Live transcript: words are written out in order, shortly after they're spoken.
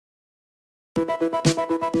Welcome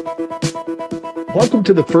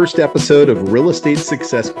to the first episode of Real Estate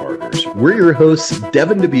Success Partners. We're your hosts,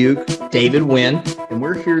 Devin Dubuque, David Wynn, and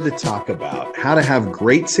we're here to talk about how to have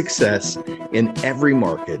great success in every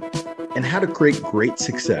market and how to create great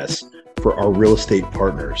success for our real estate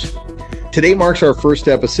partners. Today marks our first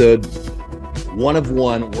episode, one of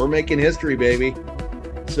one. We're making history, baby.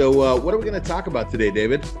 So what are we going to talk about today,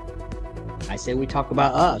 David? I say we talk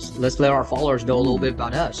about us. Let's let our followers know a little bit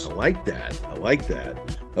about us. I like that.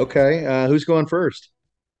 Okay, who's going first?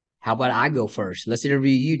 How about I go first? Let's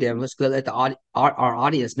interview you, Devin. Let's go let our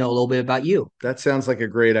audience know a little bit about you. That sounds like a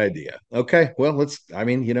great idea. Okay, well,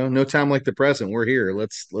 no time like the present. We're here.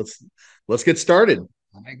 Let's get started.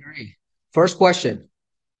 I agree. First question.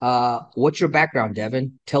 What's your background,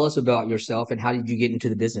 Devin? Tell us about yourself and how did you get into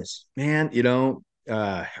the business? Man,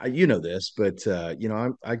 this, but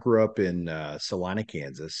I grew up in Salina,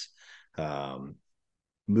 Kansas.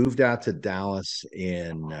 Moved out to Dallas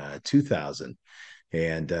in 2000,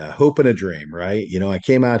 and hope and a dream, right? I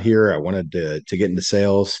came out here. I wanted to get into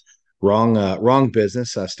sales. Wrong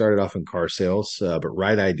business. I started off in car sales, but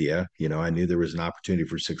right idea. I knew there was an opportunity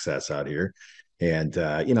for success out here, and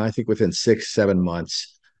I think within 6, 7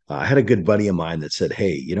 months, I had a good buddy of mine that said,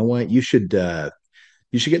 "Hey, you know what? You should get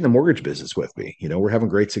in the mortgage business with me. We're having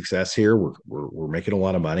great success here. We're making a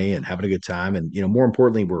lot of money and having a good time, and more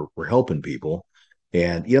importantly, we're helping people."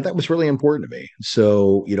 And that was really important to me.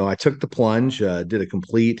 So I took the plunge, did a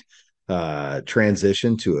complete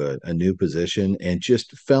transition to a new position, and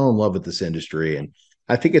just fell in love with this industry. And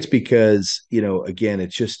I think it's because again,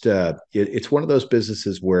 it's just it's one of those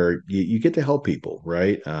businesses where you get to help people,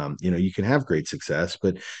 right? You can have great success,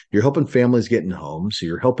 but you're helping families get in homes. So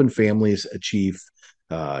you're helping families achieve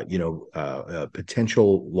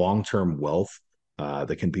potential long-term wealth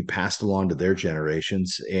that can be passed along to their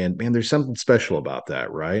generations. And man, there's something special about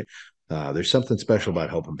that, right? There's something special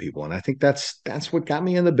about helping people, and I think that's what got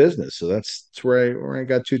me in the business. So that's where I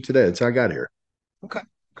got to today. That's how I got here. Okay.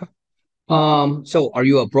 Okay. So are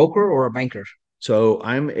you a broker or a banker? So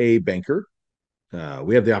I'm a banker.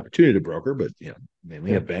 We have the opportunity to broker, but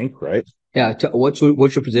mainly a bank, right? Yeah. What's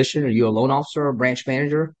your position? Are you a loan officer or branch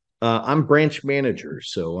manager? I'm branch manager,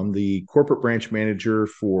 so I'm the corporate branch manager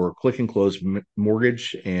for Click and Close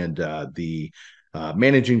Mortgage, and the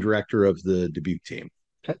managing director of the Dubuque team.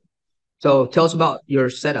 Okay. So tell us about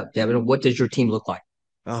your setup, Devin. What does your team look like?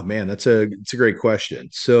 Oh man, it's a great question.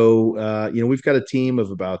 So we've got a team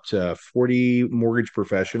of about 40 mortgage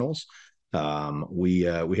professionals. We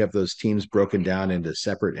have those teams broken down into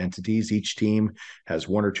separate entities. Each team has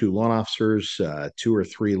one or two loan officers, two or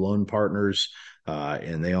three loan partners,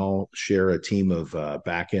 and they all share a team of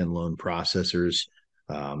back end loan processors.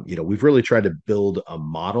 We've really tried to build a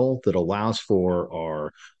model that allows for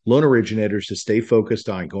our loan originators to stay focused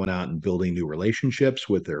on going out and building new relationships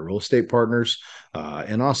with their real estate partners,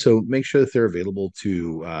 and also make sure that they're available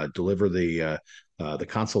to deliver the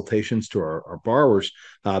consultations to our borrowers.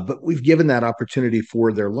 But we've given that opportunity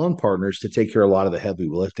for their loan partners to take care of a lot of the heavy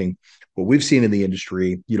lifting. What we've seen in the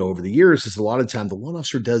industry, over the years, is a lot of time the loan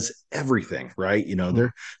officer does everything, right?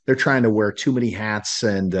 They're trying to wear too many hats,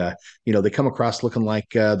 and they come across looking like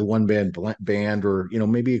the one band, or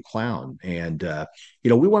maybe a clown. And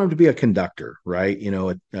we want them to be a conductor, right?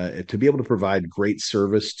 To be able to provide great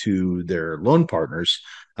service to their loan partners,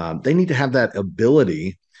 they need to have that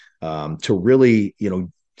ability to really,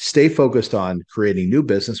 stay focused on creating new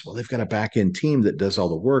business. Well, they've got a back end team that does all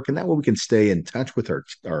the work, and that way we can stay in touch with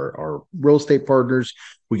our real estate partners.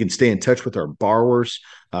 We can stay in touch with our borrowers,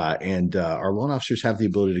 and our loan officers have the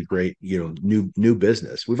ability to create, new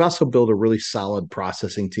business. We've also built a really solid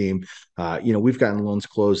processing team. We've gotten loans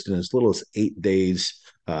closed in as little as 8 days.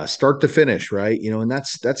 Start to finish, right? And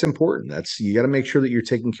that's important. You got to make sure that you're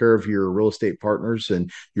taking care of your real estate partners and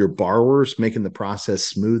your borrowers, making the process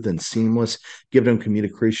smooth and seamless, giving them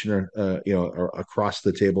communication, across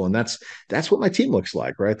the table. And that's what my team looks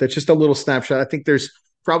like, right? That's just a little snapshot. I think there's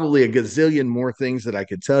probably a gazillion more things that I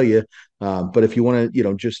could tell you, but if you want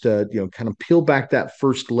to, just kind of peel back that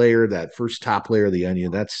first layer, that first top layer of the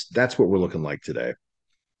onion, that's what we're looking like today.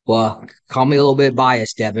 Well, call me a little bit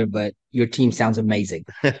biased, Devin, but your team sounds amazing.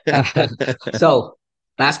 So,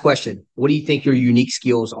 last question. What do you think your unique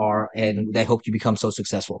skills are and that helped you become so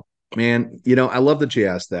successful? Man, I love that you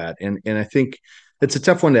asked that, and I think it's a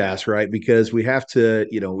tough one to ask, right? Because we have to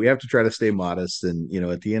try to stay modest, and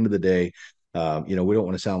at the end of the day, we don't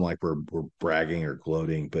want to sound like we're bragging or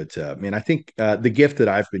gloating, but man, I think the gift that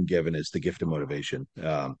I've been given is the gift of motivation.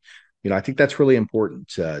 I think that's really important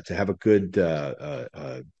to have a good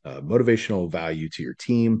motivational value to your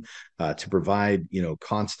team, to provide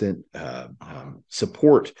constant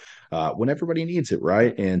support when everybody needs it,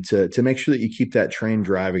 right? And to make sure that you keep that train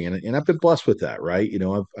driving. And I've been blessed with that, right?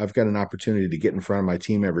 I've got an opportunity to get in front of my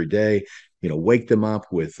team every day, wake them up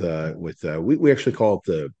with we actually call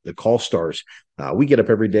it the call stars. We get up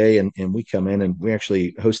every day and we come in and we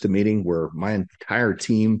actually host a meeting where my entire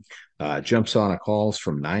team jumps on a calls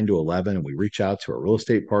from 9 to 11, and we reach out to our real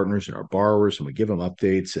estate partners and our borrowers, and we give them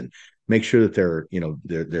updates and make sure that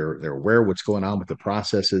they're aware of what's going on with the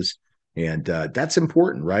processes. And that's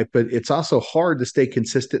important, right? But it's also hard to stay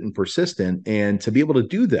consistent and persistent, and to be able to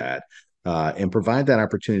do that and provide that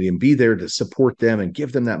opportunity and be there to support them and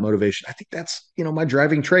give them that motivation. I think that's, my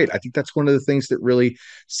driving trait. I think that's one of the things that really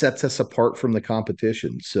sets us apart from the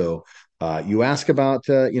competition. So you ask about,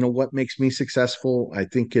 what makes me successful. I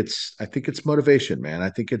think it's motivation, man. I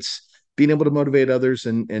think it's being able to motivate others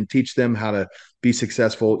and teach them how to be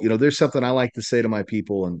successful. There's something I like to say to my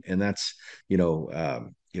people, and that's,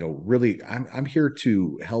 really, I'm here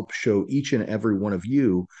to help show each and every one of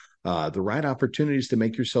you the right opportunities to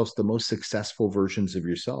make yourselves the most successful versions of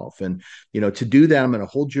yourself. And, to do that, I'm going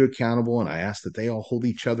to hold you accountable. And I ask that they all hold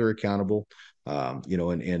each other accountable,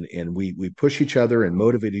 and we push each other and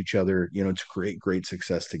motivate each other, to create great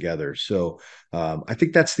success together. So I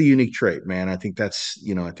think that's the unique trait, man. I think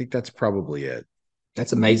that's probably it.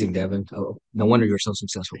 That's amazing, Devin. Oh, no wonder you're so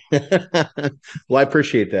successful. Well, I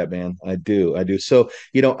appreciate that, man. I do. So,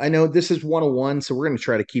 I know this is 101, so we're going to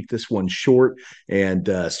try to keep this one short and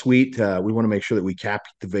sweet. We want to make sure that we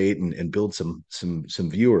captivate and build some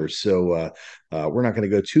viewers. So we're not going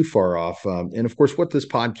to go too far off. And of course, what this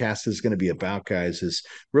podcast is going to be about, guys, is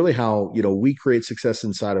really how, we create success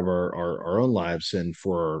inside of our own lives and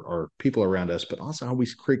for our people around us, but also how we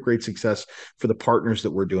create great success for the partners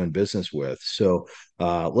that we're doing business with. So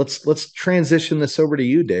let's transition this over to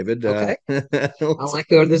you, David. Okay. I like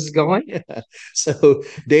where this is going. Yeah. So,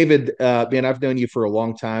 David, man, I've known you for a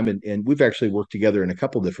long time, and we've actually worked together in a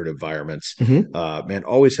couple different environments. Man,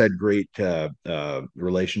 always had great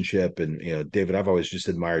relationship, and David, I've always just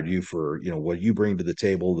admired you for what you bring to the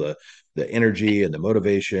table, the energy and the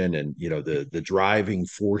motivation, and the driving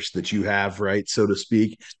force that you have, right, so to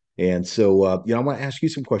speak. And so, I want to ask you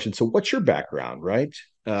some questions. So, what's your background, right?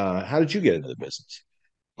 How did you get into the business?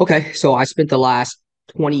 Okay, so I spent the last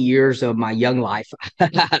 20 years of my young life.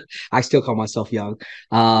 I still call myself young,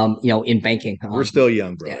 in banking. We're still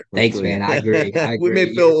young, brother. Yeah, thanks, man. I agree. We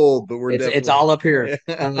may feel old, but it's all up here.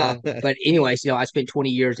 But anyways, I spent 20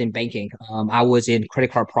 years in banking. I was in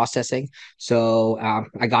credit card processing. So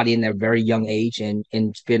I got in there very young age, and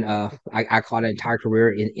it's been I caught an entire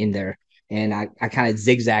career in there. And I kind of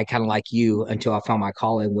zigzag, kind of like you, until I found my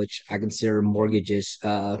calling, which I consider mortgages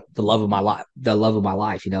the love of my life. The love of my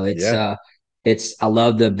life. I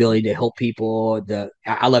love the ability to help people.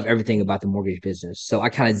 I love everything about the mortgage business. So I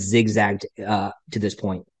kind of zigzagged to this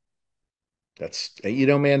point. That's,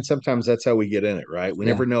 man, sometimes that's how we get in it, right? We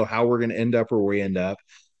never know how we're going to end up where we end up.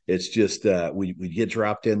 It's just we get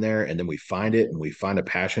dropped in there, and then we find it, and we find a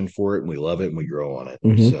passion for it, and we love it, and we grow on it.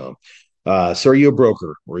 So are you a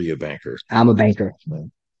broker or are you a banker? I'm a banker.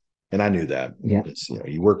 And I knew that. Yeah.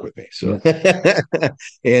 You work with me. So,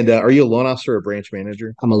 and are you a loan officer or a branch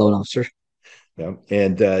manager? I'm a loan officer. Yeah.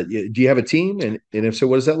 And do you have a team? And if so,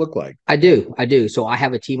 what does that look like? I do. So I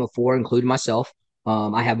have a team of 4, including myself.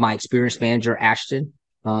 I have my experienced manager, Ashton.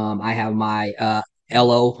 I have my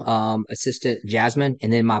LO assistant, Jasmine,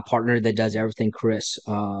 and then my partner that does everything, Chris.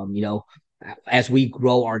 As we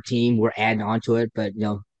grow our team, we're adding on to it, but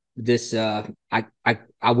this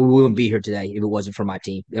I wouldn't be here today if it wasn't for my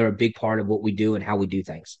team. They're a big part of what we do and how we do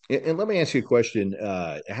things. And let me ask you a question.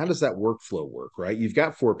 How does that workflow work, right? You've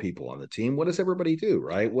got 4 people on the team. What does everybody do,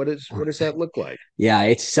 right? What does that look like? Yeah,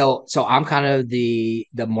 it's so I'm kind of the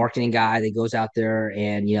marketing guy that goes out there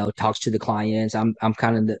and talks to the clients. I'm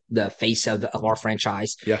kind of the face of our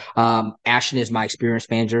franchise. Yeah. Ashton is my experience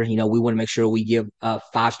manager. We want to make sure we give a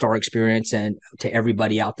 5-star experience and to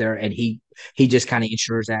everybody out there, and he just kind of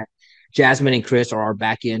ensures that. Jasmine and Chris are our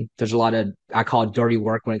back end. There's a lot of, I call it dirty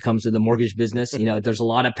work when it comes to the mortgage business. There's a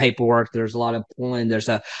lot of paperwork. There's a lot of pulling. There's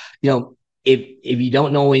if you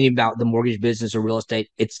don't know anything about the mortgage business or real estate,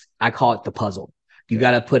 I call it the puzzle. You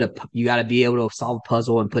got to be able to solve a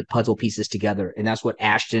puzzle and put puzzle pieces together. And that's what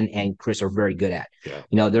Ashton and Chris are very good at.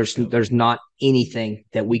 Yeah. There's not anything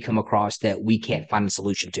that we come across that we can't find a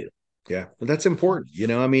solution to. Yeah, but that's important.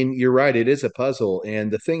 I mean, you're right. It is a puzzle.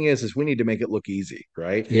 And the thing is we need to make it look easy,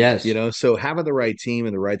 right? Yes. So having the right team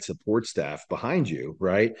and the right support staff behind you,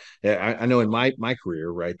 right? I know in my career,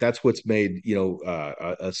 right? That's what's made,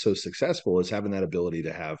 us so successful is having that ability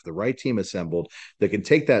to have the right team assembled that can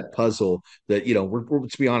take that puzzle that,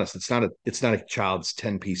 let's be honest, it's not a child's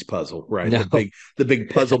 10-piece puzzle, right? No. The big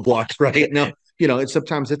puzzle blocks, right? No,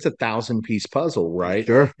 sometimes it's a 1,000-piece puzzle, right?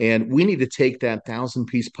 Sure. And we need to take that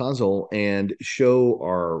 1,000-piece puzzle and show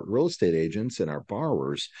our real estate agents and our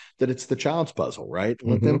borrowers that it's the child's puzzle, right?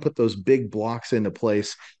 Let them Hmm. put those big blocks into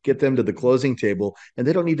place, get them to the closing table, and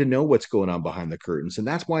they don't need to know what's going on behind the curtains. And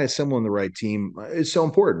that's why assembling the right team is so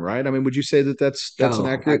important, right? I mean, would you say that that's an Oh,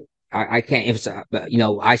 I, accurate? I can't emphasize, but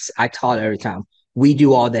I taught every time. We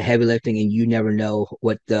do all the heavy lifting, and you never know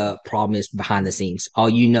what the problem is behind the scenes. All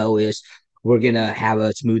you know is we're gonna have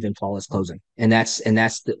a smooth and flawless closing, and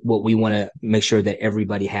what we want to make sure that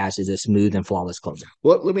everybody has is a smooth and flawless closing.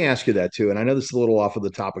 Well, let me ask you that too. And I know this is a little off of the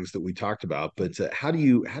topics that we talked about, but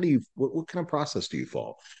what kind of process do you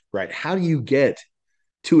follow, right? How do you get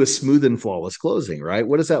to a smooth and flawless closing, right?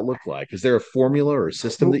 What does that look like? Is there a formula or a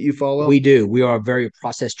system that you follow? We do. We are a very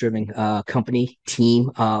process driven company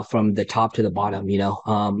team from the top to the bottom. We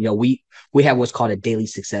have what's called a daily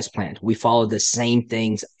success plan. We follow the same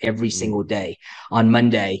things every single Mm. day. On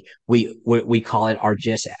Monday, we call it our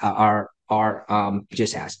just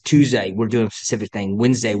ask. Tuesday, we're doing a specific thing.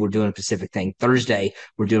 Wednesday, we're doing a specific thing. Thursday,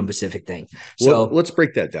 we're doing a specific thing. Well, So let's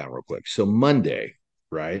break that down real quick. So Monday,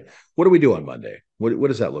 right? What do we do on Monday? What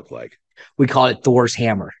does that look like? we call it Thor's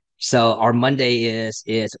hammer. So our Monday is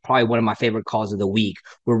probably one of my favorite calls of the week.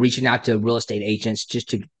 We're reaching out to real estate agents just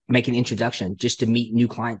to make an introduction, just to meet new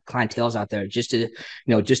clientels out there, just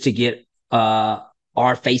to get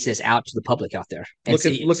our faces out to the public out there and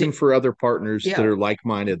Looking see. for other partners that Yeah, are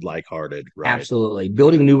like-minded, like-hearted, right? absolutely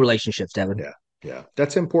building new relationships, Devin. Yeah. Yeah.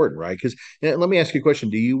 That's important, right? Because let me ask you a question.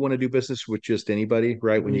 Do you want to do business with just anybody,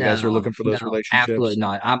 right? When you guys are No, looking for those no, absolutely relationships?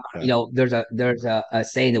 not. Yeah. There's a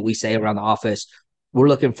saying that we say around the office. We're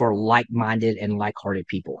looking for like-minded and like-hearted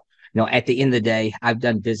people. At the end of the day, I've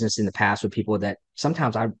done business in the past with people that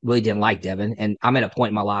sometimes I really didn't like, Devin, and I'm at a point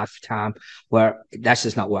in my lifetime where that's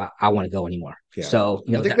just not where I want to go anymore. Yeah. So,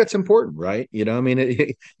 I think that's important, right? I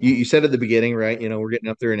mean, you said at the beginning, right? We're getting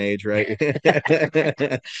up there in age, right?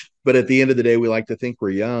 But at the end of the day, we like to think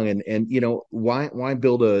we're young, and why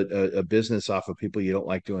build a business off of people you don't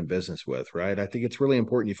like doing business with, right? I think it's really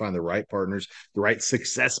important you find the right partners, the right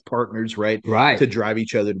success partners, right, right. to drive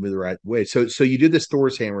each other to move the right way. So you do this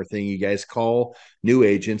Thor's hammer thing. You guys call new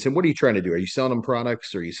agents, and what are you trying to do? Are you selling them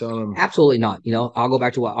products? Or are you selling them? Absolutely not. I'll go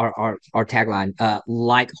back to what our tagline,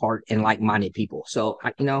 like heart and like minded people. So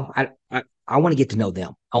I want to get to know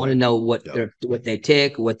them. I want to know Yep. what they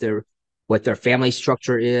tick, what their family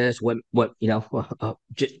structure is,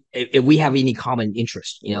 just if we have any common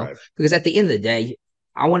interest, Right. because at the end of the day,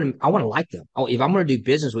 I want to like them. If I'm going to do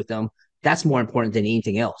business with them, that's more important than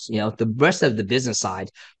anything else. The rest of the business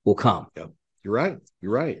side will come. Yep. You're right.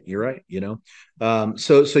 You're right. You're right.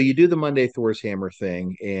 So you do the Monday Thor's hammer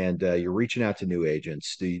thing, and you're reaching out to new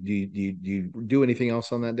agents. Do you do anything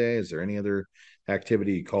else on that day? Is there any other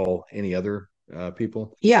activity you call any other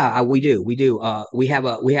people? Yeah, we do. We do. We have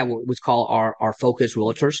what's called our focus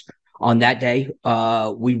realtors. On that day,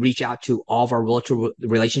 we reach out to all of our realtor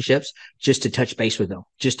relationships just to touch base with them,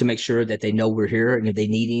 just to make sure that they know we're here, and if they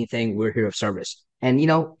need anything, we're here of service. And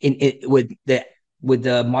with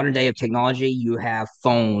the modern day of technology, you have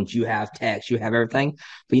phones, you have text, you have everything.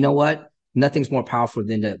 But you know what? Nothing's more powerful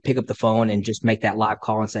than to pick up the phone and just make that live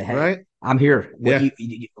call and say, "Hey, Right. I'm here. What Yeah.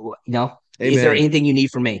 is there Amen. anything you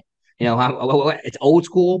need from me?" It's old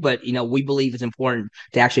school, but we believe it's important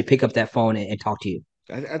to actually pick up that phone and talk to you.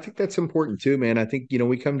 I think that's important too, man. I think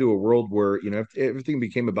we come to a world where everything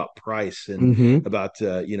became about price and Mm-hmm. about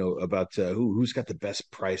who's got the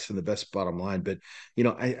best price and the best bottom line. But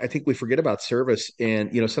I think we forget about service,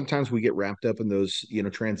 and sometimes we get wrapped up in those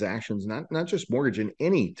transactions, not just mortgage in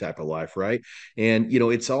any type of life, right? And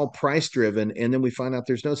it's all price driven, and then we find out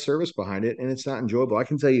there's no service behind it, and it's not enjoyable. I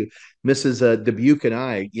can tell you, Mrs. Dubuque and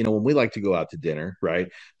I, when we like to go out to dinner, right?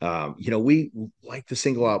 We like to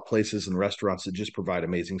single out places and restaurants that just provide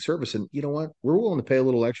amazing service. And you know what? We're willing to pay a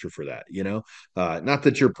little extra for that. Not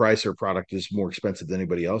that your price or product is more expensive than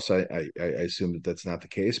anybody else. I assume that that's not the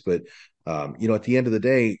case, but at the end of the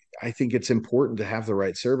day, I think it's important to have the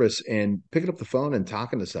right service and picking up the phone and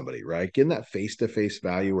talking to somebody, right? Getting that face-to-face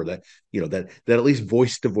value or that at least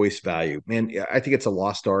voice-to-voice value. Man, I think it's a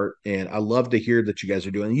lost art, and I love to hear that you guys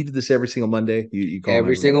are doing. You do this every single Monday. You call them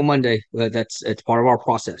Every every Monday. single Monday. It's part of our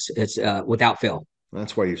process. It's without fail.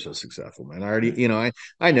 That's why you're so successful, man. I already,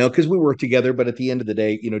 I know because we work together, but at the end of the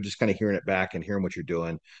day, just kind of hearing it back and hearing what you're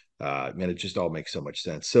doing, man, it just all makes so much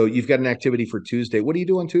sense. So you've got an activity for Tuesday. What do you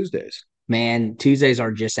do on Tuesdays? Man, Tuesdays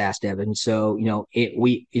are just ask Devin. So,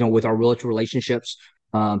 with our realtor relationships,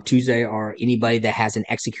 Tuesday are anybody that has an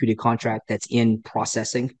executed contract that's in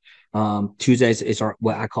processing. Tuesdays is our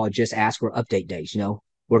what I call just ask or update days.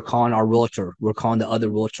 We're calling our realtor, we're calling the other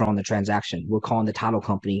realtor on the transaction, we're calling the title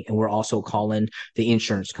company, and we're also calling the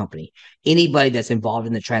insurance company. Anybody that's involved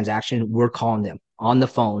in the transaction, we're calling them on the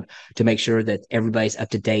phone to make sure that everybody's up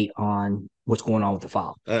to date on what's going on with the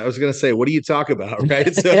file. I was going to say, what do you talk about,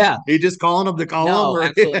 right? So Yeah. you just calling them to call them, No, or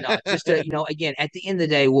absolutely not. Just to, again, at the end of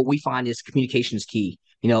the day, what we find is communication is key.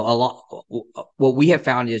 A lot. What we have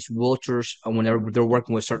found is realtors, whenever they're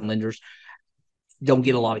working with certain lenders, don't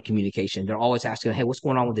get a lot of communication. They're always asking, "Hey, what's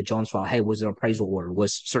going on with the Jones file? Hey, was an appraisal order?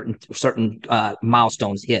 Was certain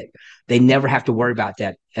milestones hit?" They never have to worry about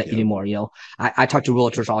that anymore. I talk to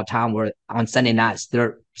realtors all the time where on Sunday nights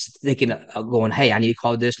they're thinking, going, "Hey, I need to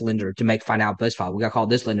call this lender to find out this file. We got to call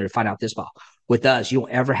this lender to find out this file." With us, you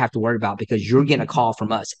don't ever have to worry about because you're getting a call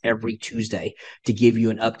from us every Tuesday to give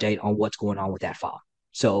you an update on what's going on with that file.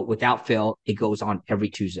 So without fail, it goes on every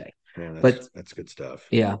Tuesday. Man, that's good stuff.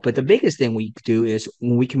 Yeah, but the biggest thing we do is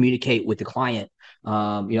when we communicate with the client,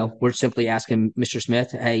 we're simply asking Mr.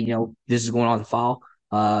 Smith, "Hey, this is going on the file.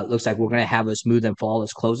 Looks like we're going to have a smooth and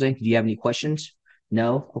flawless closing. Do you have any questions?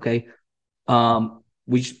 No? Okay.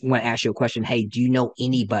 We just want to ask you a question. Hey, do you know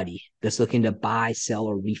anybody that's looking to buy, sell,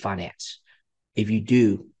 or refinance? If you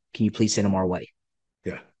do, can you please send them our way?"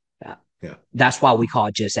 Yeah. Yeah. That's why we call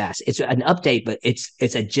it Just Ask. It's an update, but it's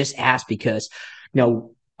a Just Ask because,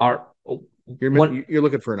 our you're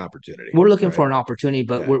looking for an opportunity. We're looking for an opportunity,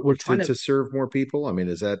 but we're trying to serve more people. I mean,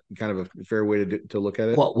 is that kind of a fair way to look at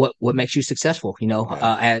it? What makes you successful?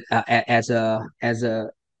 As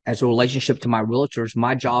a relationship to my realtors,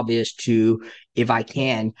 my job is to, if I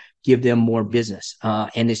can, give them more business.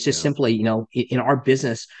 And it's just simply, in our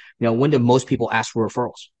business, when do most people ask for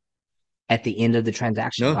referrals? At the end of the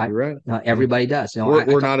transaction, no, right? You're right. Everybody does. Or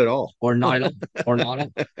not at all. Or not at all. Or not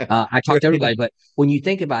at all. I talk to everybody, but when you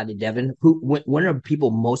think about it, Devin, when are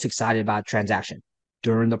people most excited about a transaction?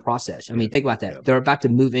 During the process. I mean, think about that. They're about to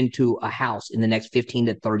move into a house in the next 15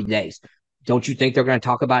 to 30 days. Don't you think they're going to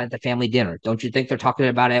talk about it at the family dinner? Don't you think they're talking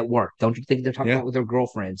about it at work? Don't you think they're talking about it with their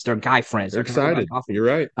girlfriends, their guy friends? They're excited. You're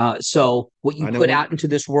right. So what you put out into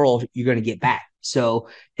this world, you're going to get back. So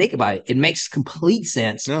think about it. It makes complete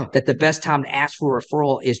sense that the best time to ask for a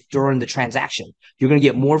referral is during the transaction. You're going to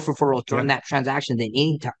get more referrals during that transaction than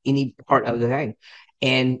any part of the thing.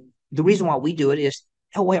 And the reason why we do it is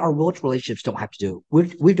that way our realtor relationships don't have to do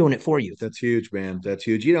it. We're doing it for you. That's huge, man. That's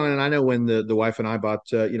huge. And I know when the wife and I bought,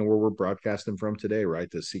 where we're broadcasting from today, right?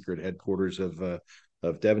 The secret headquarters of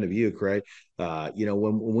Devin of Uke, right?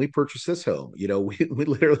 When we purchased this home, we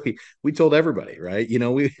literally, we told everybody, right?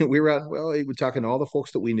 We were out, we were talking to all the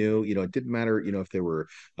folks that we knew, it didn't matter, if they were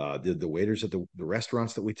the waiters at the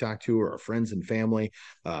restaurants that we talked to or our friends and family.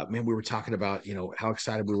 Man, we were talking about, how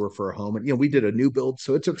excited we were for our home. And, we did a new build,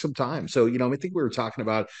 so it took some time. So, I think we were talking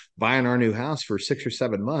about buying our new house for 6 or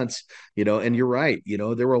 7 months, and you're right.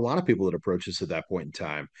 There were a lot of people that approached us at that point in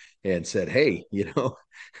time and said, "Hey,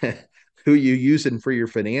 who you using for your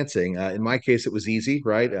financing?" In my case, it was easy,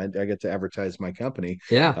 right? I get to advertise my company.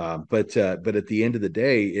 Yeah. But at the end of the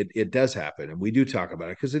day, it does happen, and we do talk about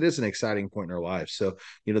it because it is an exciting point in our lives. So,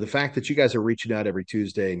 the fact that you guys are reaching out every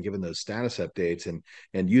Tuesday and giving those status updates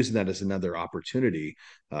and using that as another opportunity,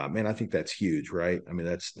 man, I think that's huge, right? I mean,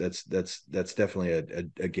 that's definitely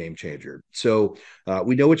a game changer. So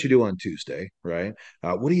we know what you do on Tuesday, right?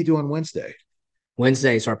 What do you do on Wednesday?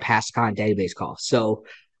 Wednesday is our past client database call. So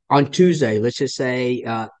on Tuesday, let's just say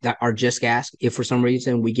that our Just Ask, if for some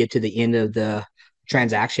reason we get to the end of the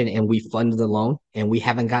transaction and we fund the loan and we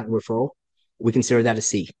haven't gotten referral, we consider that a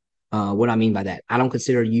C. What I mean by that, I don't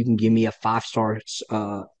consider you can give me a 5-star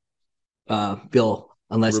bill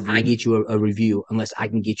unless I get you a review, unless I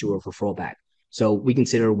can get you a referral back. So we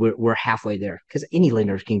consider we're halfway there because any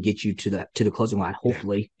lender can get you to the closing line.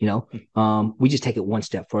 Hopefully, we just take it one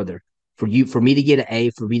step further. For me to get an A,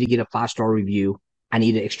 for me to get a 5-star review, I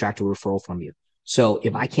need to extract a referral from you. So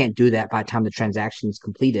if I can't do that by the time the transaction is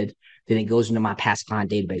completed, then it goes into my past client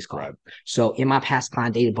database call. Right. So in my past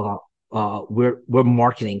client database, we're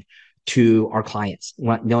marketing to our clients.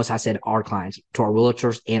 Notice I said our clients, to our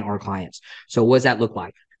realtors and our clients. So what does that look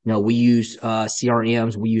like? We use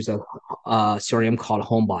CRMs. We use a CRM called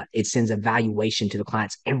HomeBot. It sends a valuation to the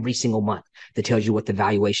clients every single month that tells you what the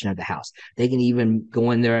valuation of the house. They can even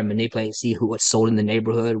go in there and manipulate and see what's sold in the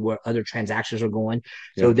neighborhood, where other transactions are going.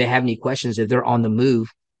 So if they have any questions, if they're on the move,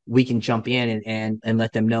 we can jump in and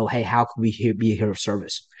let them know, hey, how can we be here of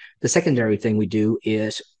service? The secondary thing we do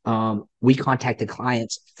is we contact the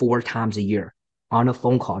clients 4 times a year on a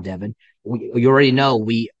phone call, Devin. You already know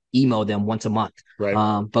we email them once a month. Right.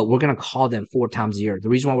 But we're going to call them 4 times a year. The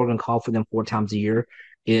reason why we're going to call for them 4 times a year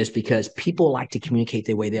is because people like to communicate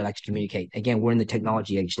the way they like to communicate. Again, we're in the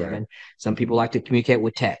technology age, Devin. Right. Some people like to communicate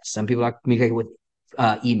with text. Some people like to communicate with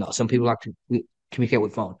email. Some people like to communicate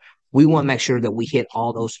with phone. We want to make sure that we hit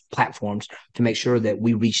all those platforms to make sure that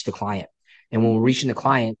we reach the client. And when we're reaching the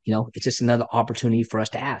client, it's just another opportunity for us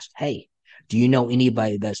to ask, hey, do you know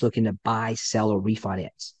anybody that's looking to buy, sell, or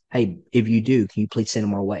refinance? Hey, if you do, can you please send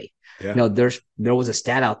them our way? Yeah. There was a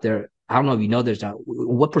stat out there. I don't know if you know there's not.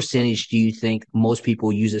 What percentage do you think most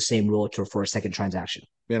people use the same realtor for a second transaction?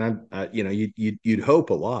 Man, you'd hope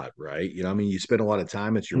a lot, right? You spend a lot of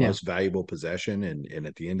time. It's your most valuable possession, and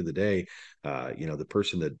at the end of the day, the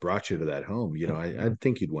person that brought you to that home, I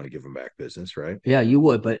think you'd want to give them back business, right? Yeah, you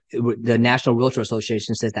would, but the National Realtor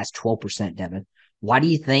Association says that's 12%, Devin. Why do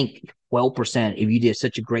you think 12%, if you did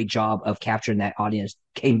such a great job of capturing that audience,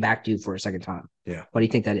 came back to you for a second time? Yeah. Why do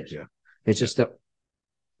you think that is? Yeah. It's just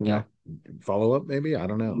follow up, maybe. I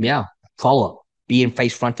don't know. Yeah, follow up, being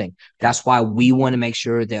face fronting. That's why we want to make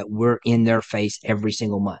sure that we're in their face every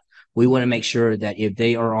single month. We want to make sure that if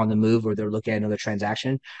they are on the move or they're looking at another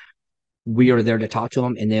transaction, we are there to talk to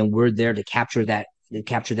them, and then we're there to capture that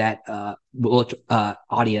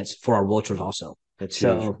audience for our realtors also. That's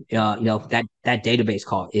huge. So that database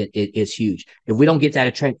call is huge. If we don't get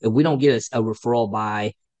if we don't get a referral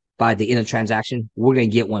by the end of the transaction, we're going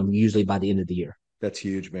to get one usually by the end of the year. That's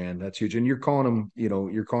huge, man. That's huge. And you're calling them,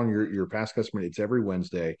 you're calling your past customer. It's every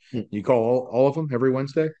Wednesday. You call all of them every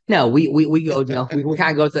Wednesday? No, we go, we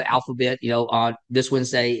kind of go to the alphabet, on this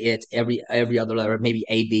Wednesday, it's every other letter, maybe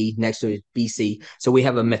A, B, next to it, B, C. So we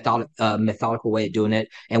have a methodical way of doing it.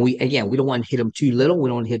 And we don't want to hit them too little. We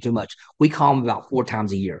don't want to hit too much. We call them about 4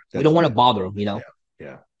 times a year. We don't want to bother them,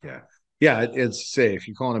 Yeah, it's say if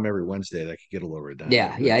you're calling them every Wednesday, that could get a little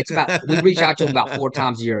redundant. Yeah. It's about we reach out to them about 4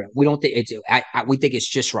 times a year. We don't think we think it's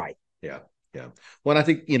just right. Yeah. Well, I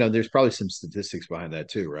think there's probably some statistics behind that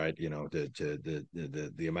too, right?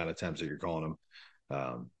 The amount of times that you're calling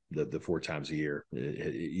them, the 4 times a year.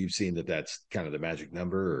 You've seen that's kind of the magic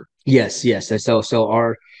number, or? Yes. And so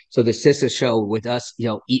the statistics show with us,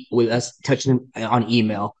 with us touching on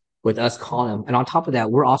email, with us calling them. And on top of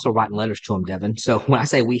that, we're also writing letters to them, Devin. So when I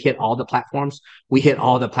say we hit all the platforms, we hit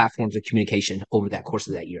all the platforms of communication over that course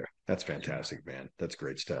of that year. That's fantastic, man. That's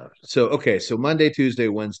great stuff. So Monday, Tuesday,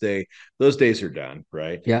 Wednesday, those days are done,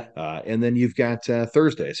 right? Yeah. And then you've got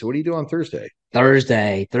Thursday. So what do you do on Thursday?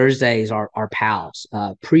 Thursdays are our pals,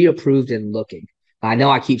 pre-approved and looking. I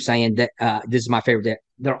know I keep saying that this is my favorite day.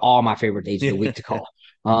 They're all my favorite days of the week to call.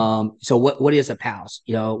 So what is a pals?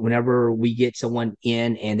 Whenever we get someone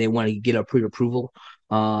in and they want to get a pre-approval,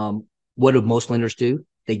 what do most lenders do?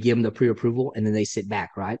 They give them the pre-approval and then they sit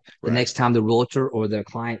back, right? The next time the realtor or the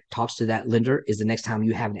client talks to that lender is the next time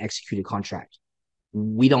you have an executed contract.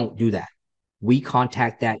 We don't do that. We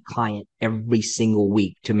contact that client every single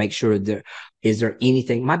week to make sure is there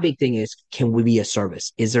anything. My big thing is, can we be a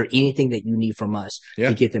service? Is there anything that you need from us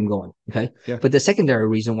to get them going? Okay. Yeah. But the secondary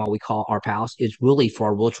reason why we call our pals is really for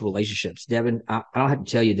our realtor relationships. Devin, I don't have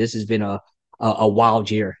to tell you, this has been a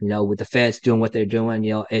wild year, with the feds doing what they're doing.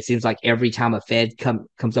 It seems like every time a Fed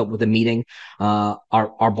comes up with a meeting,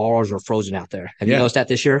 our borrowers are frozen out there. Have you noticed that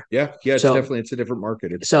this year? Yeah. It's a different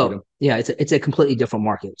market. It's a completely different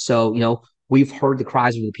market. So, we've heard the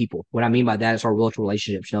cries of the people. What I mean by that is our realtor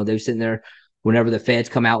relationships. They're sitting there whenever the feds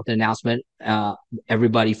come out with an announcement,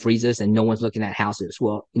 everybody freezes and no one's looking at houses.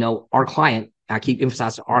 Well, our client, I keep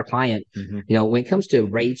emphasizing our client, when it comes to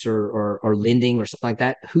rates or lending or something like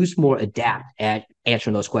that, who's more adept at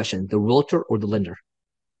answering those questions, the realtor or the lender?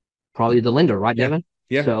 Probably the lender, right, Devin?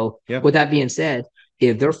 Yeah. So with that being said,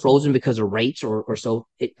 if they're frozen because of rates or so,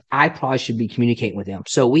 I probably should be communicating with them.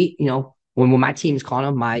 So when my team is calling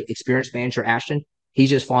them, my experienced manager, Ashton, he's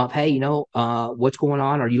just following up, hey, what's going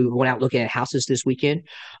on? Are you going out looking at houses this weekend?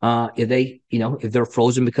 If they're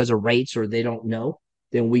frozen because of rates or they don't know,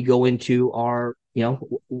 then we go into our,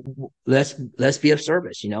 let's be of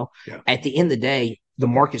service, At the end of the day, the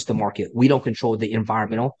market's the market. We don't control the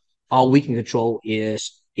environmental. All we can control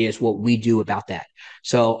is is what we do about that.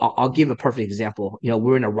 So I'll give a perfect example.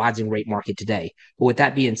 We're in a rising rate market today. But with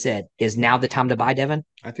that being said, is now the time to buy, Devin?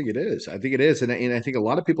 I think it is. I think it is, and I think a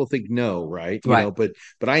lot of people think no, right? Right.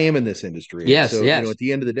 But I am in this industry, and Yes, so yes. at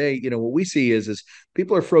the end of the day, what we see is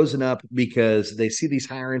people are frozen up because they see these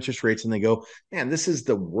higher interest rates and they go, man, this is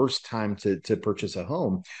the worst time to purchase a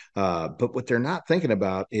home. But what they're not thinking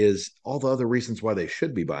about is all the other reasons why they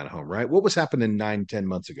should be buying a home, right? What was happening 9, 10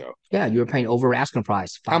 months ago? Yeah, you were paying over asking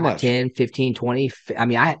price, How 5, much? 10, 15, 20. I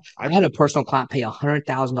mean, I had a personal client pay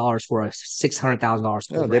 $100,000 for a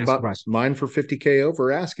 $600,000 No, over they asking bought price. mine for 50K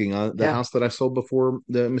over asking on the Yeah, house that I sold before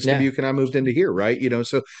the yeah, Muskogee and I moved into here, right?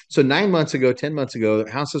 So 9 months ago, 10 months ago,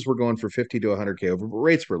 houses were going for 50 to 100K over, but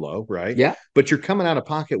rates were low, right? yeah. But you're coming out of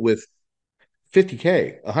pocket with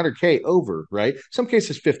 50K, 100K over, right? Some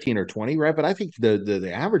cases 15 or 20, right? But I think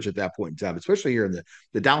the average at that point in time, especially here in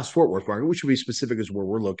the Dallas Fort Worth market, we should be specific as where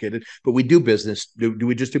we're located, but we do business. Do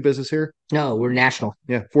we just do business here? No, we're national.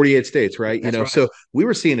 Yeah, 48 states, right? That's right. So we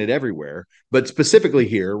were seeing it everywhere, but specifically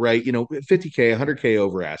here, right? 50K, 100K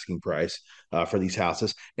over asking price for these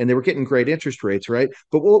houses, and they were getting great interest rates, right?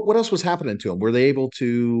 But what else was happening to them? Were they able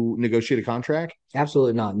to negotiate a contract?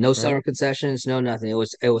 Absolutely not. No Right. seller concessions, no nothing.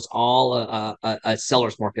 It was all a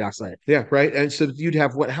seller's market, I said. Yeah, right. And so you'd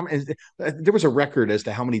have what? How many? There was a record as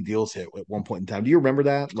to how many deals hit at one point in time. Do you remember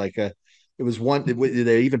that? Like, it was one. Did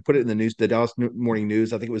they even put it in the news? The Dallas Morning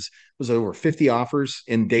News. I think it was over 50 offers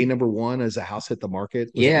in day number one as a house hit the market.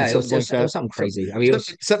 Yeah, it was Something like just it that. was something So, crazy. I mean, it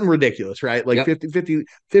was. something ridiculous, right? Like Yep.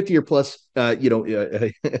 50 or plus,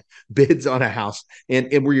 bids on a house.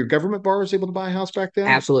 And were your government borrowers able to buy a house back then?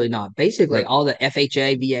 Absolutely not. Basically, Right. all the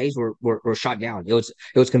FHA VAs were shot down. It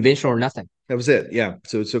was conventional or nothing. That was it. Yeah.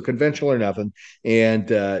 So conventional or nothing. And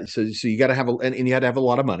so you got to have and you had to have a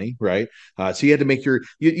lot of money, right? So you had to make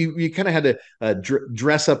you kind of had to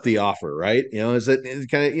dress up the offer, right? Is it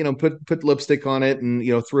kind of put lipstick on it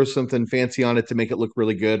and throw something fancy on it to make it look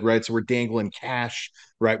really good, right? So we're dangling cash,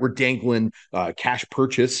 right? We're dangling cash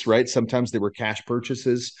purchase, right? Sometimes they were cash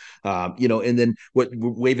purchases, and then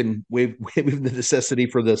waving the necessity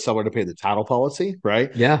for the seller to pay the title policy,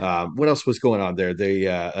 right? Yeah. What else was going on there? They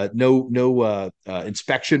no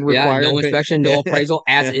inspection Yeah. required. No inspection, no appraisal,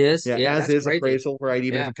 as Yeah, is. yeah, Yeah, as that's is crazy. appraisal, right?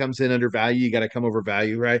 Even if Yeah. it comes in under value, you got to come over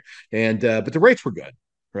value, right? And but the rates were good,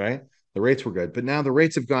 right? The rates were good, but now the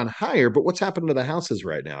rates have gone higher. But what's happened to the houses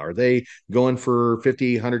right now? Are they going for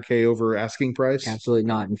 50, 100K over asking price? Absolutely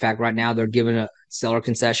not. In fact, right now they're giving a seller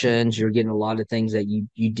concessions. You're getting a lot of things that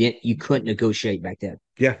you couldn't negotiate back then.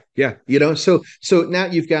 Yeah, yeah. So now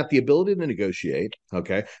you've got the ability to negotiate.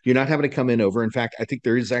 Okay. You're not having to come in over. In fact, I think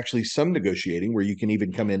there is actually some negotiating where you can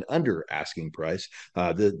even come in under asking price.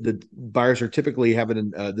 The buyers are typically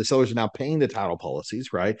having the sellers are now paying the title policies,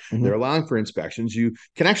 right? Mhm. They're allowing for inspections. You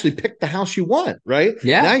can actually pick the house you want, right?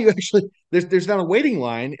 Yeah. Now you actually there's not a waiting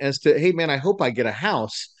line as to, hey man, I hope I get a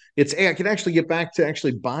house. It's, hey, I can actually get back to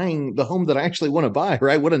actually buying the home that I actually want to buy,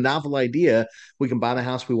 right? What a novel idea. We can buy the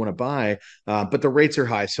house we want to buy, but the rates are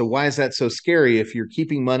high. So why is that so scary? If you're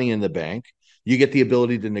keeping money in the bank, you get the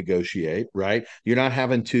ability to negotiate, right? You're not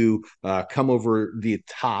having to come over the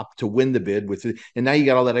top to win the bid with it. And now you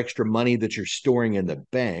got all that extra money that you're storing in the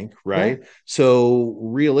bank, Yeah. right? So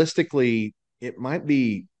realistically, it might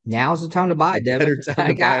be Now's the time to buy, a Devin. better time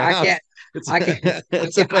to buy a I house. can't. It's, I can't. I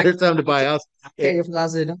it's a can't. better time to buy a house. I can't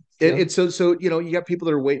emphasize it enough. It's so you got people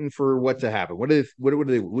that are waiting for what to happen. What do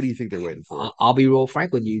you think they're waiting for? I'll be real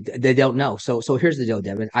frank with you. They don't know. So here's the deal,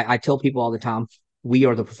 Devin. I tell people all the time, we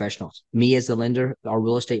are the professionals. Me as the lender, our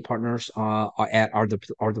real estate partners are the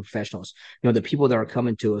professionals. The people that are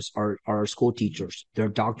coming to us are school teachers, they're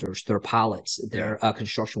doctors, they're pilots, they're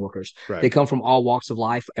construction workers. Right. They come from all walks of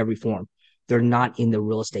life, every form. They're not in the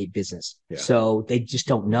real estate business, Yeah. so they just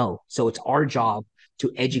don't know. So it's our job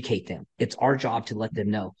to educate them. It's our job to let them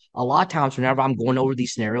know. A lot of times, whenever I'm going over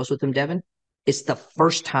these scenarios with them, Devin, it's the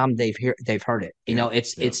first time they've heard it.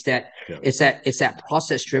 It's that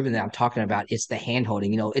process driven that I'm talking about. It's the hand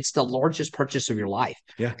holding. It's the largest purchase of your life.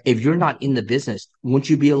 Yeah. If you're not in the business, wouldn't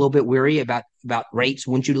you be a little bit weary about rates?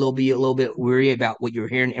 Wouldn't you be a little bit weary about what you're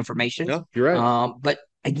hearing information? No, you're right. But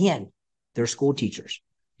again, they're school teachers,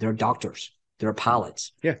 they're doctors, they're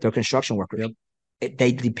pilots, Yeah. they're construction workers. Yep.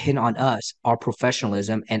 They depend on us, our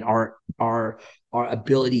professionalism, and our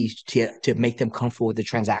ability to make them comfortable with the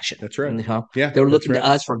transaction. That's right. Yeah, they're looking to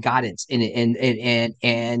us for guidance, and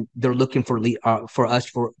they're looking for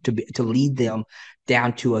us to lead them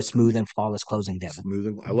down to a smooth and flawless closing,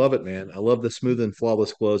 Devin. I love it, man. I love the smooth and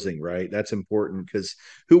flawless closing, right? That's important because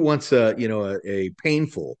who wants a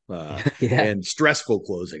painful Yeah. and stressful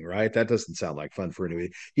closing, right? That doesn't sound like fun for anybody.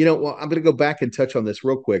 Well, I'm going to go back and touch on this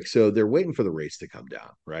real quick. So they're waiting for the rates to come down,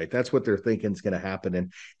 right? That's what they're thinking is going to happen.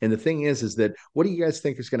 And the thing is that what do you guys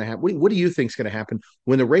think is going to happen? What do you think is going to happen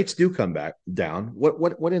when the rates do come back down?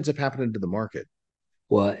 What ends up happening to the market?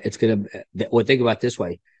 Well, it's gonna. Well, think about it this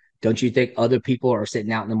way. Don't you think other people are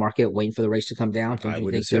sitting out in the market waiting for the rates to come down? Don't I you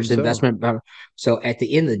would think assume there's so. investment? So at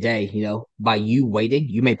the end of the day, by you waiting,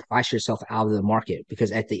 you may price yourself out of the market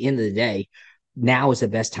because at the end of the day, now is the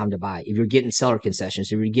best time to buy. If you're getting seller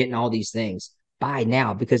concessions, if you're getting all these things, buy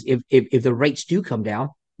now because if the rates do come down,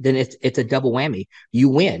 then it's a double whammy. You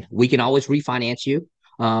win. We can always refinance you.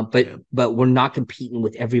 But Yeah. but we're not competing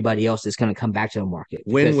with everybody else that's going to come back to the market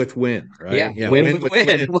Win because with win, right? yeah, Yeah, win win with with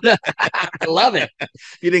win. win. I love it.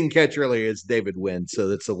 You didn't catch earlier, it's David Wynn. So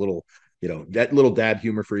that's a little, that little dad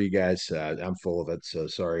humor for you guys. I'm full of it. So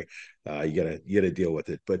sorry. You gotta deal with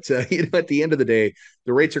it. But at the end of the day,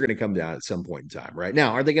 the rates are going to come down at some point in time, right?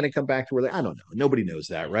 Now, are they going to come back to where I don't know. Nobody knows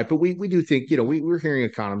that, right? But we do think, we're hearing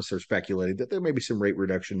economists are speculating that there may be some rate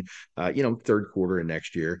reduction, third quarter and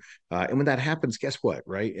next year. And when that happens, guess what,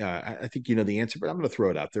 right? I think you know the answer, but I'm going to throw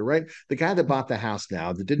it out there, right? The guy that bought the house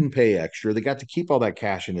now that didn't pay extra, they got to keep all that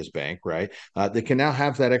cash in his bank, right? They can now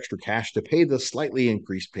have that extra cash to pay the slightly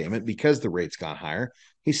increased payment because the rates got higher.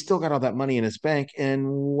 He's still got all that money in his bank. And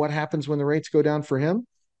what happens when the rates go down for him?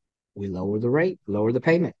 We lower the rate, lower the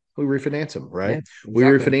payment. We refinance them, right? Yeah, We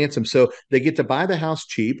exactly. refinance them. So they get to buy the house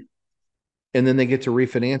cheap and then they get to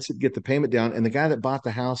refinance it, get the payment down. And the guy that bought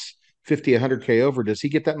the house 50, 100K over, does he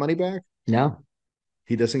get that money back? No,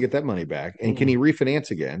 He doesn't get that money back. And can mm-mm. he refinance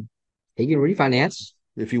again He can refinance.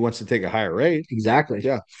 if he wants to take a higher rate? Exactly.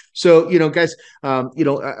 Yeah. So, guys,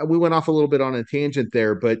 we went off a little bit on a tangent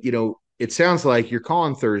there, but, it sounds like you're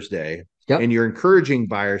calling Thursday and Yep. you're encouraging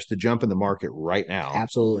buyers to jump in the market right now,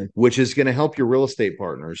 Absolutely. which is going to help your real estate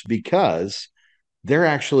partners because they're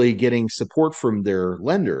actually getting support from their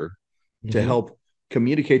lender to Hmm. help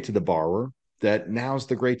communicate to the borrower that now's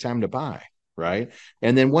the great time to buy. Right.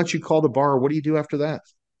 And then once you call the borrower, what do you do after that?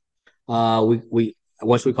 We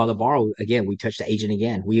once we call the borrower again, we touch the agent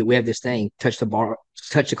again. We have this thing: touch the borrower,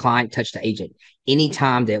 touch the client, touch the agent.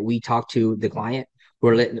 Anytime that we talk to the client,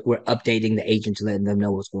 we're updating the agent to letting them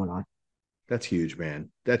know what's going on. That's huge, man.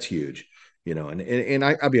 That's huge. And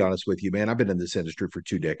I'll be honest with you, man. I've been in this industry for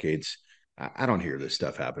 2 decades. I don't hear this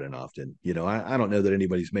stuff happening often. I don't know that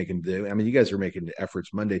anybody's making. I mean, you guys are making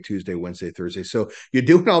efforts Monday, Tuesday, Wednesday, Thursday. So you're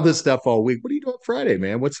doing all this stuff all week. What are you doing Friday,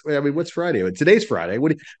 man? What's Friday? Today's Friday.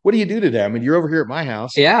 What do you do today? I mean, you're over here at my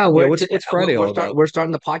house. Yeah, What's Friday all about? we're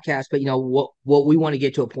starting the podcast, but what we want to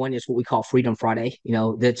get to a point is what we call Freedom Friday.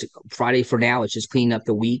 That's Friday for now. It's just cleaning up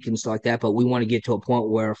the week and stuff like that. But we want to get to a point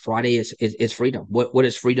where Friday is freedom. What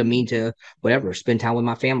does freedom mean to whatever? Spend time with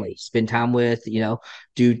my family. Spend time with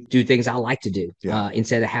do things I like to do Yeah.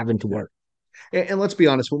 instead of having to work. And let's be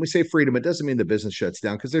honest, when we say freedom, it doesn't mean the business shuts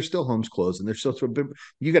down because there's still homes closed and there's still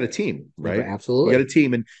you got a team, right? You got Absolutely. a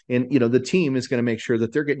team, and the team is going to make sure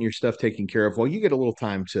that they're getting your stuff taken care of. While you get a little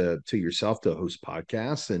time to yourself to host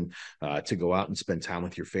podcasts and to go out and spend time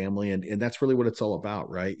with your family, and that's really what it's all about,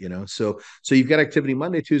 right? So you've got activity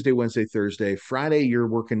Monday, Tuesday, Wednesday, Thursday, Friday. You're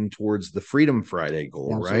working towards the Freedom Friday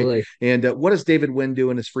goal, right? Absolutely. And what does David Wynn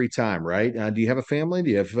do in his free time, right? Do you have a family?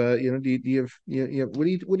 Do you have do you have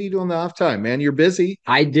what do you do on the off time, man? You're busy.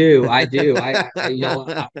 I do. I do.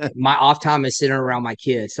 My off time is sitting around my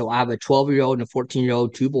kids. So I have a 12-year-old and a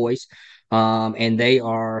 14-year-old, two boys. And they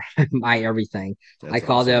are my everything. I That's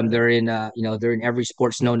call awesome, them, man. they're in every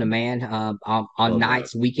sports known to man. On Love that.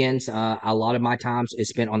 nights, weekends, a lot of my times is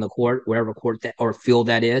spent on the court, whatever court that or field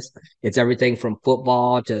that is. It's everything from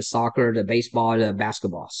football to soccer to baseball to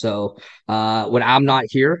basketball. So when I'm not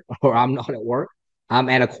here or I'm not at work, I'm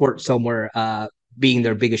at a court somewhere, being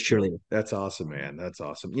their biggest cheerleader. That's awesome, man. That's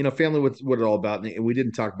awesome. Family, what it all about, and we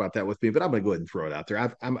didn't talk about that with me, but I'm going to go ahead and throw it out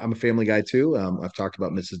there. I'm a family guy too. I've talked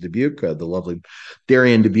about Mrs. Dubuque, the lovely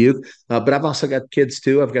Darian Dubuque, but I've also got kids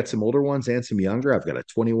too. I've got some older ones and some younger. I've got a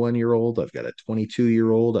 21-year-old. I've got a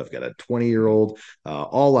 22-year-old. I've got a 20-year-old,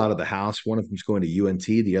 all out of the house. One of them's going to UNT.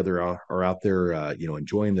 The other are out there,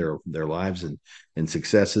 enjoying their lives and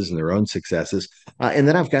successes and their own successes. And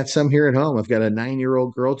then I've got some here at home. I've got a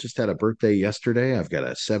 9-year-old girl just had a birthday yesterday. I've got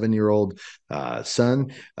a 7-year-old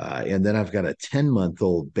son, and then I've got a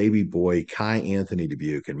 10-month-old baby boy, Kai Anthony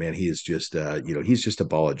Dubuque. And man, he is just, he's just a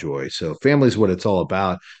ball of joy. So family is what it's all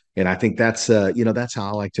about. And I think that's that's how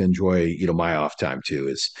I like to enjoy my off time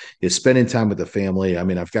too, is spending time with the family. I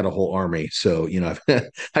mean, I've got a whole army, so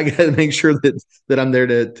I got to make sure that I'm there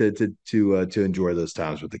to enjoy those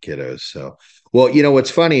times with the kiddos. So, well,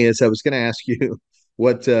 what's funny is I was going to ask you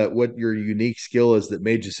what your unique skill is that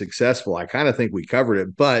made you successful. I kind of think we covered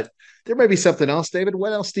it, but there may be something else, David.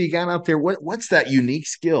 What else do you got out there? What's that unique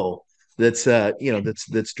skill that's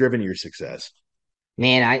driven your success?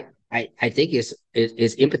 Man, I think it's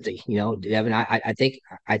empathy. Devin. I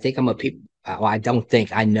think I'm a people. Well, I don't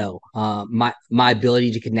think I know. My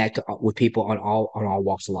ability to connect with people on all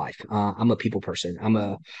walks of life. I'm a people person.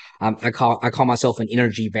 I call myself an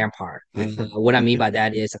energy vampire. What I mean by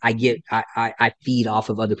that is I feed off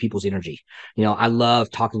of other people's energy. I love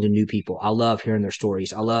talking to new people. I love hearing their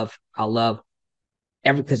stories. I love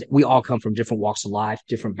because we all come from different walks of life,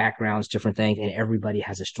 different backgrounds, different things, and everybody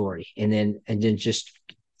has a story. And then just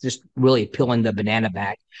really peeling the banana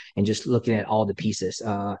back and just looking at all the pieces,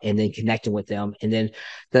 and then connecting with them. And then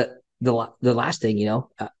the last thing,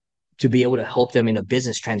 to be able to help them in a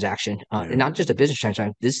business transaction, and not just a business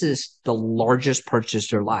transaction. This is the largest purchase of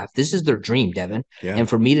their life. This is their dream, Devin. Yeah. And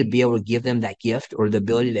for me to be able to give them that gift or the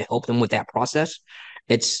ability to help them with that process,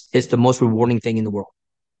 it's the most rewarding thing in the world.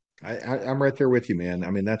 I'm right there with you, man. I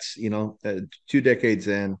mean, that's 2 decades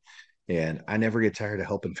in, and I never get tired of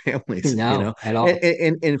helping families. No, at all.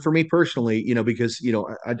 And for me personally, because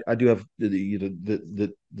I do have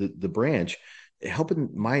the branch helping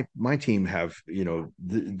my team have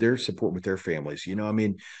their support with their families. I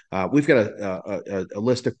mean, we've got a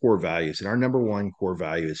list of core values, and our number one core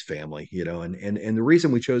value is family. And the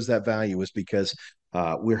reason we chose that value was because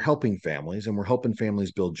we're helping families, and we're helping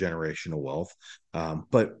families build generational wealth.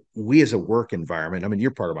 But we as a work environment, I mean,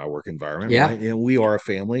 you're part of my work environment, Yeah. right? We are a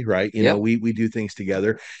family, right? Yep. We do things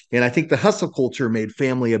together. And I think the hustle culture made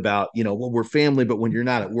family about, well, we're family, but when you're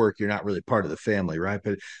not at work, you're not really part of the family, right?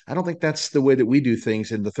 But I don't think that's the way that we do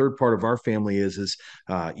things. And the third part of our family is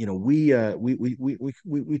we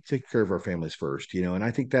take care of our families first, and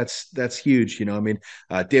I think that's huge. I mean,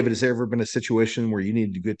 David, has there ever been a situation where you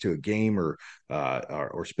needed to get to a game or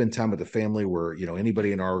spend time with the family where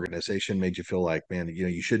anybody in our organization made you feel like, man,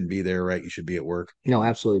 you shouldn't be there, right? You should be at work. No,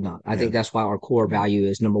 absolutely not. I Yeah. think that's why our core value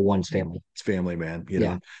is number one is family. It's family, man.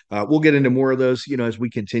 Yeah. We'll get into more of those, as we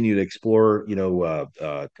continue to explore,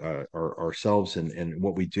 ourselves and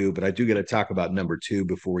what we do. But I do got to talk about number two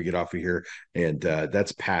before we get off of here, and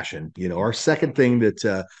that's passion. Our second thing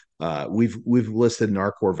that we've listed in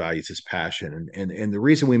our core values is passion, and the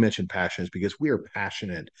reason we mention passion is because we are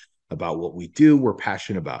passionate about what we do. We're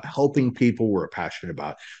passionate about helping people. We're passionate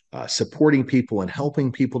about supporting people and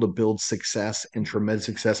helping people to build success and tremendous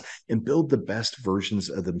success and build the best versions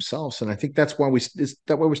of themselves. And I think that's why we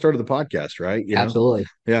started the podcast, right? Absolutely.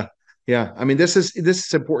 Yeah. Yeah. I mean, this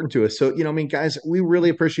is important to us. So, I mean, guys, we really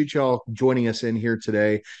appreciate y'all joining us in here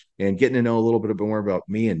today and getting to know a little bit more about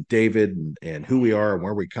me and David and who we are and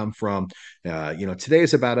where we come from. Today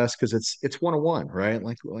is about us because it's 101, right?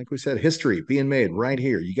 Like we said, history being made right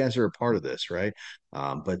here. You guys are a part of this, right?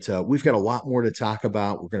 But we've got a lot more to talk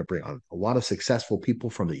about. We're going to bring on a lot of successful people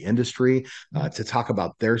from the industry to talk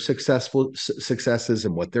about their successes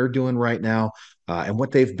and what they're doing right now, and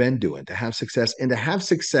what they've been doing to have success and to have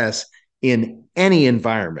success in any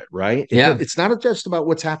environment, right? Yeah. It's not just about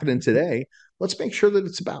what's happening today. Let's make sure that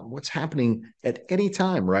it's about what's happening at any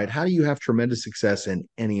time, right? How do you have tremendous success in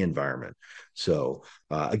any environment? So,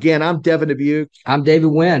 again, I'm Devin Dubuque. I'm David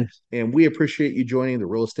Wynn. And we appreciate you joining the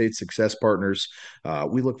Real Estate Success Partners.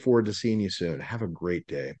 We look forward to seeing you soon. Have a great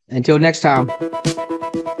day. Until next time.